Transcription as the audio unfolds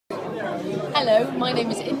Hello, my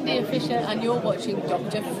name is India Fisher and you're watching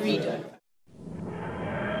Dr. Freedom.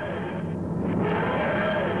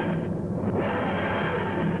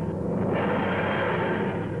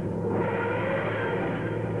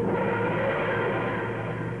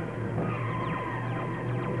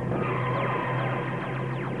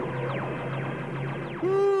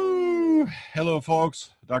 Hello,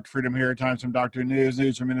 folks. Dr. Freedom here. Time some Doctor News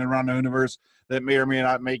from in and around the universe that may or may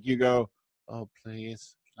not make you go, oh,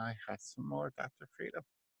 please, can I have some more Dr. Freedom?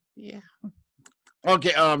 Yeah.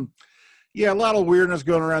 Okay. Yeah, a lot of weirdness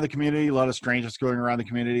going around the community, a lot of strangeness going around the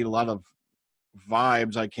community, a lot of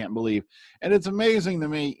vibes I can't believe. And it's amazing to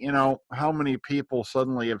me, you know, how many people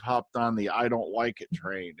suddenly have hopped on the I don't like it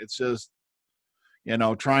train. It's just, you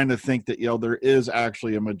know, trying to think that, you know, there is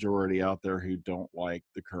actually a majority out there who don't like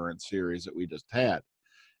the current series that we just had.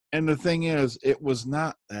 And the thing is, it was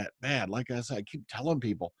not that bad. Like I said, I keep telling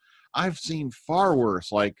people, I've seen far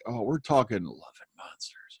worse. Like, oh, we're talking Love and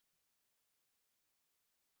Monsters.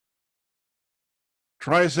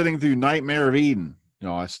 Try sitting through Nightmare of Eden. You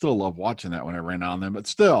know, I still love watching that when I ran on them, but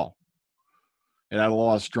still, it had a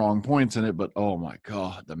lot of strong points in it. But oh my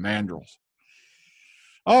God, the mandrels.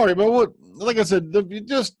 All right, but what, like I said,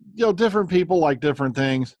 just, you know, different people like different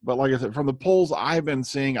things. But like I said, from the polls I've been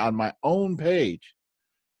seeing on my own page,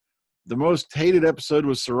 the most hated episode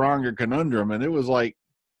was Saranga Conundrum, and it was like,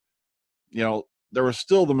 you know, there was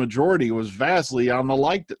still the majority was vastly on the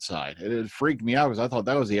liked it side. It freaked me out because I thought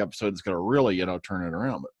that was the episode that's going to really, you know, turn it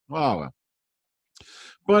around. But wow.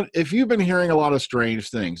 But if you've been hearing a lot of strange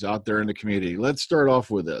things out there in the community, let's start off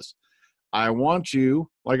with this. I want you,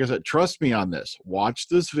 like I said, trust me on this. Watch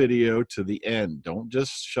this video to the end. Don't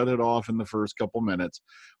just shut it off in the first couple minutes,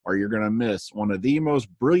 or you're going to miss one of the most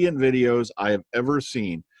brilliant videos I have ever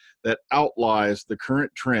seen that outlies the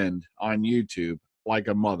current trend on YouTube like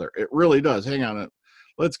a mother. It really does. Hang on.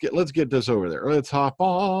 Let's get this over there. Let's hop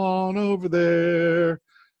on over there.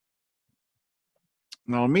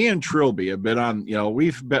 Now, me and Trilby have been on, you know,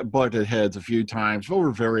 we've butted heads a few times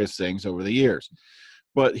over various things over the years.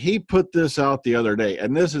 But he put this out the other day,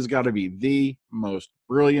 and this has got to be the most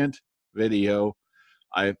brilliant video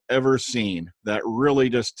I've ever seen that really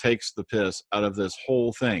just takes the piss out of this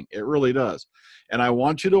whole thing. It really does. And I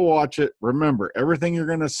want you to watch it. Remember, everything you're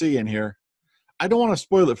going to see in here, I don't want to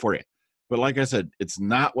spoil it for you. But like I said, it's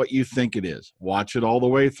not what you think it is. Watch it all the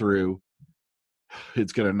way through.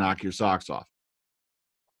 It's going to knock your socks off.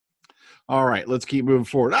 All right, let's keep moving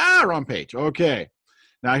forward. Wrong page. Okay.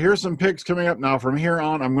 Now, here's some picks coming up. Now, from here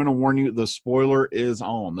on, I'm going to warn you, the spoiler is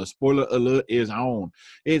on. The spoiler alert is on.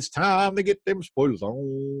 It's time to get them spoilers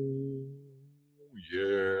on.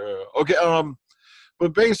 Yeah. Okay,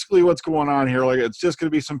 but basically what's going on here, like, it's just going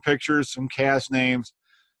to be some pictures, some cast names.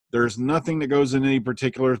 There's nothing that goes in any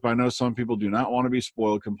particulars, but I know some people do not want to be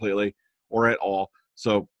spoiled completely or at all.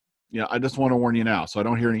 So, yeah, I just want to warn you now, so I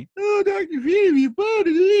don't hear any, oh, Dr. Phoebe,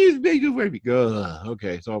 please make it for me.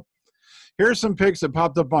 Okay, so here's some pics that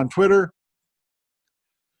popped up on Twitter.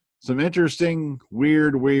 Some interesting,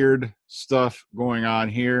 weird stuff going on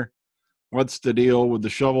here. What's the deal with the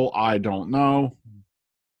shovel? I don't know.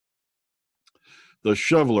 The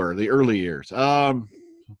shoveler, the early years.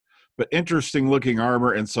 But interesting looking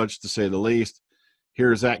armor and such, to say the least.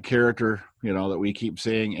 Here's that character, you know, that we keep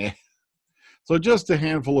seeing. So just a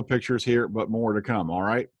handful of pictures here, but more to come, all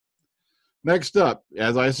right? Next up,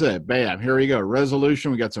 as I said, bam, here we go.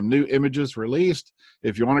 Resolution. We got some new images released.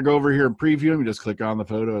 If you want to go over here and preview them, you just click on the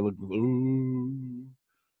photo.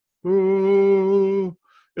 Ooh.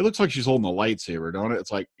 It looks like she's holding a lightsaber, don't it?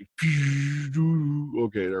 It's like,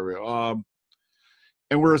 okay, there we go.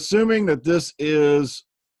 And we're assuming that this is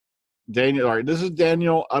Daniel. All right, this is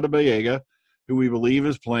Daniel Adabayega, who we believe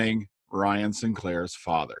is playing Ryan Sinclair's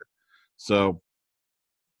father. So,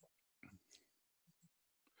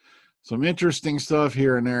 some interesting stuff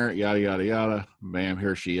here and there, yada, yada, yada. Bam,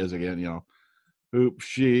 here she is again, you know. Oops,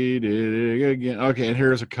 she did it again. Okay, and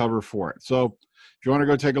here's a cover for it. So if you want to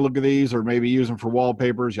go take a look at these or maybe use them for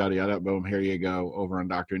wallpapers, yada, yada, boom, here you go over on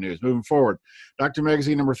Dr. News. Moving forward, Dr.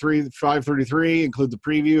 Magazine number 533 includes the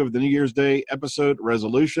preview of the New Year's Day episode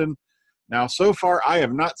Resolution. Now, so far, I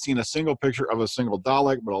have not seen a single picture of a single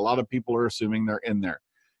Dalek, but a lot of people are assuming they're in there.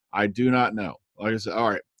 I do not know. Like I said, all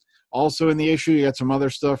right. Also in the issue, you got some other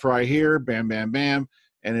stuff right here. Bam, bam, bam.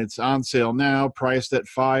 And it's on sale now, priced at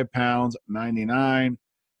 £5.99.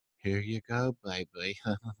 Here you go, baby.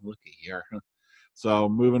 Look at here. So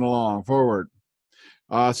moving along forward.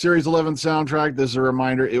 Series 11 soundtrack. This is a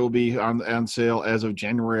reminder. It will be on sale as of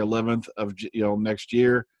January 11th of next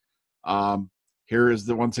year. Here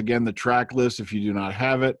is once again the track list if you do not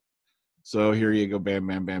have it. So here you go, bam,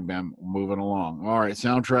 bam, bam, bam, moving along. All right,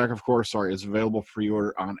 soundtrack, of course, sorry, is available for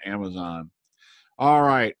pre-order on Amazon. All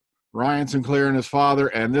right, Ryan Sinclair and his father,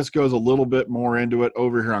 and this goes a little bit more into it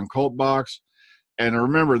over here on Cult Box. And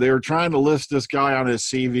remember, they were trying to list this guy on his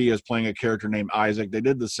CV as playing a character named Isaac. They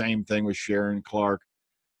did the same thing with Sharon Clark.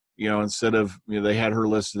 Instead of, they had her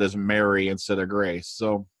listed as Mary instead of Grace.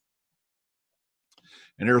 So,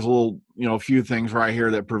 and there's a little, a few things right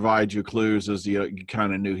here that provide you clues as you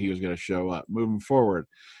kind of knew he was going to show up. Moving forward,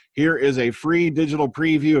 here is a free digital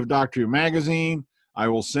preview of Doctor Who magazine. I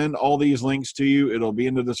will send all these links to you. It'll be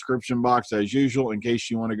in the description box as usual in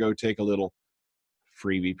case you want to go take a little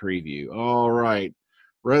freebie preview. All right.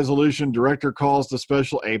 Resolution director calls the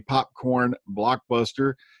special a popcorn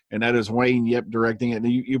blockbuster, and that is Wayne Yip directing it.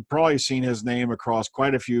 And you've probably seen his name across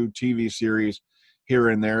quite a few TV series here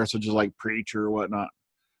and there, such as like Preacher or whatnot.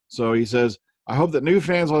 So he says, I hope that new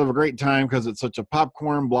fans will have a great time because it's such a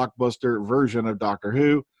popcorn blockbuster version of Doctor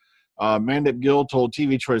Who. Mandip Gill told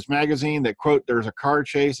TV Choice magazine that, quote, there's a car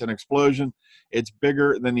chase and explosion. It's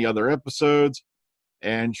bigger than the other episodes.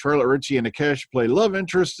 And Charlotte Ritchie and Nikesh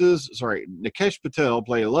Patel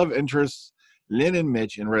play love interests, Lynn and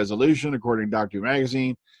Mitch in Resolution, according to Doctor Who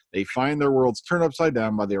magazine. They find their worlds turned upside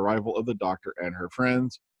down by the arrival of the Doctor and her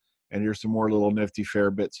friends. And here's some more little nifty fair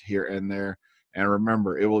bits here and there. And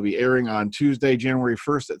remember, it will be airing on Tuesday, January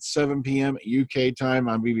 1st at 7 p.m. UK time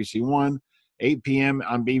on BBC One, 8 p.m.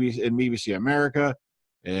 on BBC America.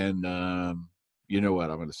 And you know what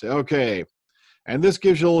I'm going to say. Okay. And this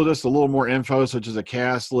gives you just a little more info, such as a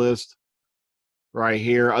cast list right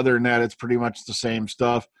here. Other than that, it's pretty much the same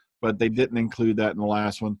stuff, but they didn't include that in the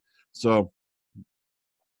last one. So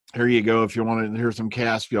here you go. If you want to hear some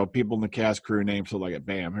cast, people in the cast crew names, so like it,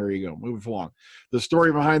 bam, here you go. Moving along. The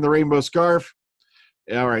story behind the rainbow scarf.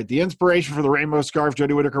 All right. The inspiration for the rainbow scarf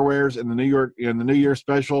Jodie Whittaker wears in the New Year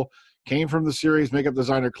special came from the series makeup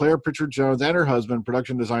designer Claire Pritchard Jones and her husband,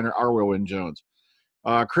 production designer Arwin Jones.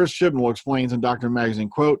 Chris Chibnall explains in Doctor Magazine,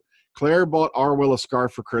 quote, Claire bought Arwill a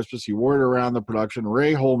scarf for Christmas. He wore it around the production.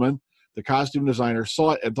 Ray Holman, the costume designer,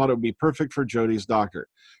 saw it and thought it would be perfect for Jodie's doctor.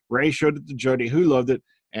 Ray showed it to Jodie, who loved it,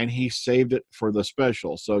 and he saved it for the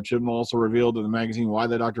special. So Chibnall also revealed in the magazine why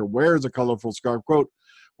the doctor wears a colorful scarf. Quote,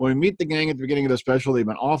 when we meet the gang at the beginning of the special, they've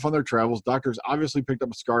been off on their travels. Doctor's obviously picked up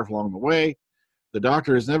a scarf along the way. The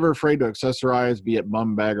doctor is never afraid to accessorize, be it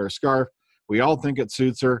bum bag or scarf. We all think it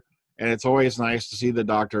suits her. And it's always nice to see the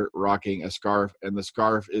doctor rocking a scarf. And the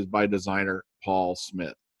scarf is by designer Paul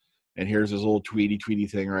Smith. And here's his little tweety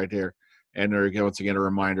thing right there. And there you go, once again, a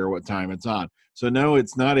reminder what time it's on. So no,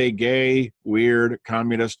 it's not a gay, weird,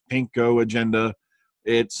 communist, pinko agenda.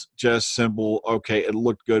 It's just simple. Okay, it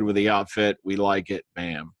looked good with the outfit. We like it.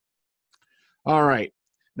 Bam. All right.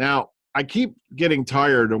 Now, I keep getting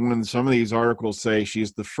tired of when some of these articles say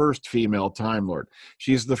she's the first female Time Lord.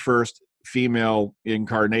 She's the first female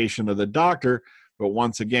incarnation of the Doctor, but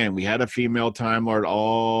once again, we had a female Time Lord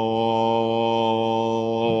all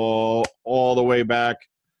the way back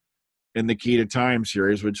in the Key to Time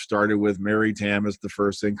series, which started with Mary Tam as the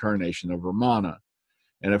first incarnation of Romana,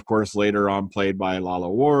 and of course later on played by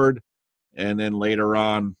Lalla Ward, and then later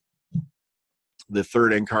on the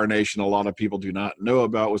third incarnation a lot of people do not know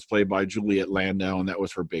about was played by Juliet Landau, and that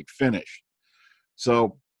was her big finish.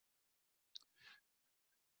 So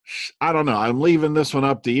I don't know. I'm leaving this one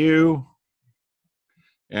up to you.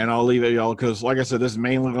 And I'll leave it, y'all, because like I said, this is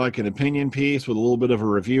mainly like an opinion piece with a little bit of a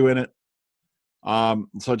review in it.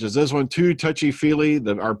 Such as this one, Too Touchy-Feely.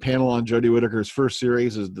 Our panel on Jodie Whittaker's first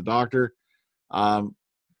series is the Doctor. And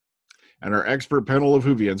our expert panel of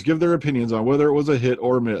Whovians give their opinions on whether it was a hit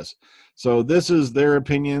or miss. So this is their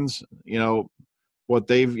opinions, what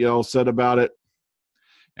they've said about it.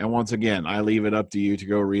 And once again, I leave it up to you to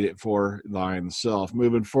go read it for thyself.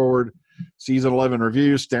 Moving forward, season 11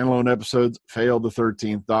 reviews, standalone episodes, failed the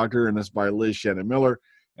 13th Doctor, and this by Liz Shannon Miller.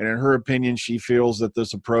 And in her opinion, she feels that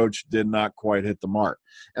this approach did not quite hit the mark.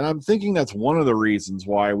 And I'm thinking that's one of the reasons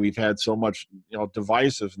why we've had so much,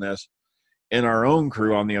 divisiveness in our own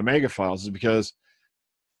crew on the Omega Files, is because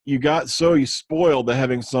you got so spoiled to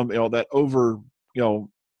having some, that over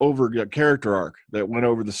character arc that went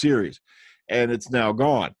over the series, and it's now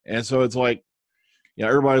gone. And so it's like,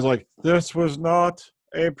 everybody's like, this was not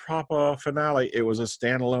a proper finale. It was a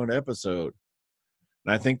standalone episode.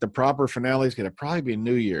 And I think the proper finale is going to probably be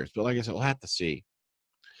New Year's, but like I said, we'll have to see.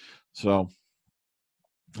 So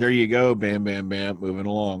there you go. Bam, bam, bam. Moving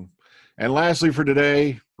along. And lastly for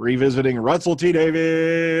today, revisiting Russell T.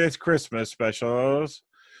 Davies Christmas specials.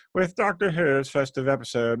 With Doctor Who's festive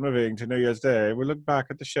episode moving to New Year's Day, we look back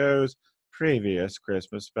at the show's previous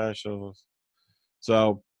Christmas specials.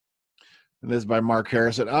 So, and this is by Mark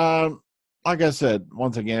Harrison. like I said,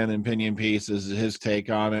 once again, opinion piece is his take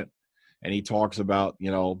on it. And he talks about,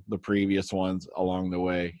 the previous ones along the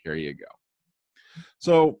way. Here you go.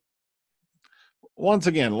 So once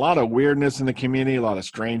again, a lot of weirdness in the community, a lot of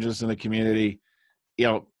strangeness in the community.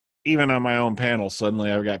 Even on my own panel,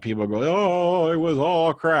 suddenly I've got people go, "Oh, it was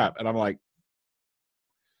all crap." And I'm like,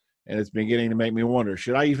 and it's beginning to make me wonder,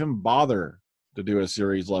 should I even bother to do a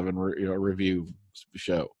Series 11 review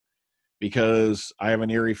show? Because I have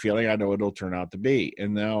an eerie feeling I know it'll turn out to be.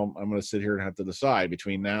 And now I'm going to sit here and have to decide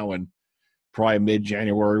between now and probably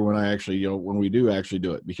mid-January when I actually, when we do actually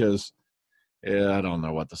do it. Because I don't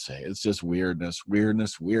know what to say. It's just weirdness,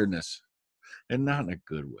 and not in a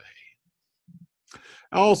good way.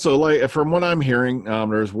 Also, like from what I'm hearing,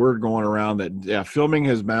 there's word going around that filming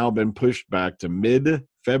has now been pushed back to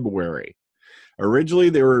mid-February. Originally,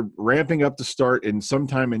 they were ramping up to start in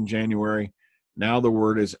sometime in January. Now the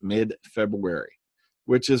word is mid-February,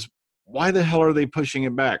 which is, why the hell are they pushing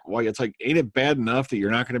it back? Why? It's like, ain't it bad enough that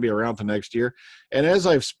you're not going to be around till next year? And as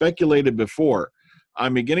I've speculated before,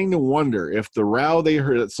 I'm beginning to wonder if the row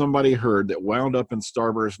that somebody heard that wound up in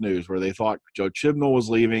Starburst News, where they thought Joe Chibnall was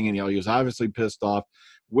leaving, and he was obviously pissed off.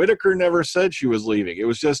 Whittaker never said she was leaving. It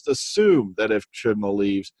was just assumed that if Chibnall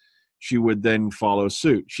leaves, she would then follow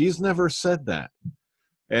suit. She's never said that.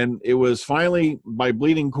 And it was finally by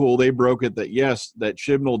Bleeding Cool, they broke it that yes, that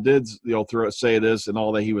Chibnall did say this and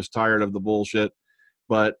all, that he was tired of the bullshit.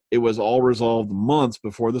 But it was all resolved months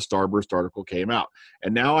before the Starburst article came out.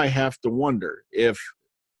 And now I have to wonder if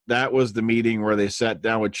that was the meeting where they sat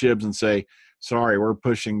down with Chibs and say, sorry, we're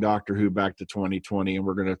pushing Doctor Who back to 2020 and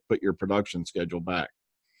we're going to put your production schedule back.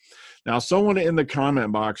 Now, someone in the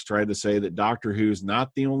comment box tried to say that Doctor Who's not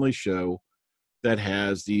the only show that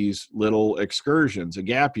has these little excursions and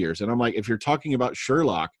gap years. And I'm like, if you're talking about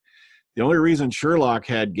Sherlock, the only reason Sherlock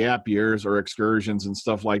had gap years or excursions and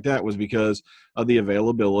stuff like that was because of the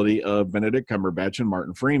availability of Benedict Cumberbatch and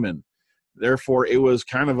Martin Freeman. Therefore, it was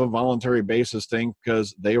kind of a voluntary basis thing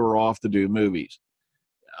because they were off to do movies.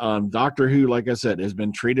 Doctor Who, like I said, has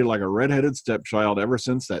been treated like a redheaded stepchild ever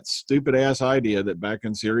since that stupid-ass idea that back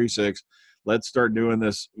in Series 6, let's start doing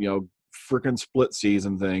this, freaking split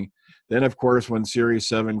season thing. Then, of course, when Series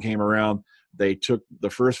 7 came around, they took the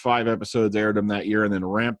first 5 episodes, aired them that year, and then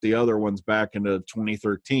ramped the other ones back into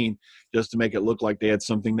 2013 just to make it look like they had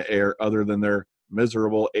something to air other than their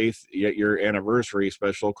miserable 8th year anniversary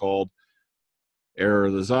special called Era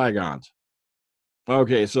of the Zygons.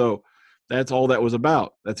 Okay, so that's all that was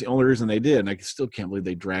about. That's the only reason they did. And I still can't believe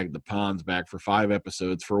they dragged the Ponds back for 5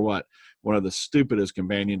 episodes for what? One of the stupidest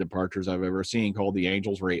companion departures I've ever seen, called The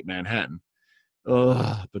Angels Rape Manhattan.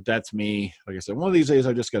 But that's me. Like I said, one of these days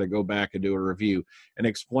I just got to go back and do a review and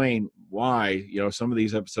explain why, some of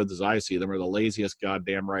these episodes as I see them are the laziest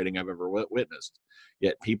goddamn writing I've ever witnessed.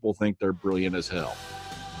 Yet people think they're brilliant as hell.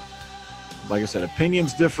 Like I said,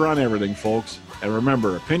 opinions differ on everything, folks. And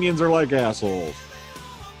remember, opinions are like assholes.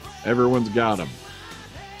 Everyone's got them.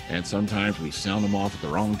 And sometimes we sound them off at the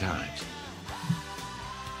wrong times.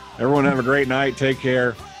 Everyone have a great night. Take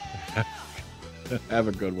care. Have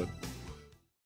a good one.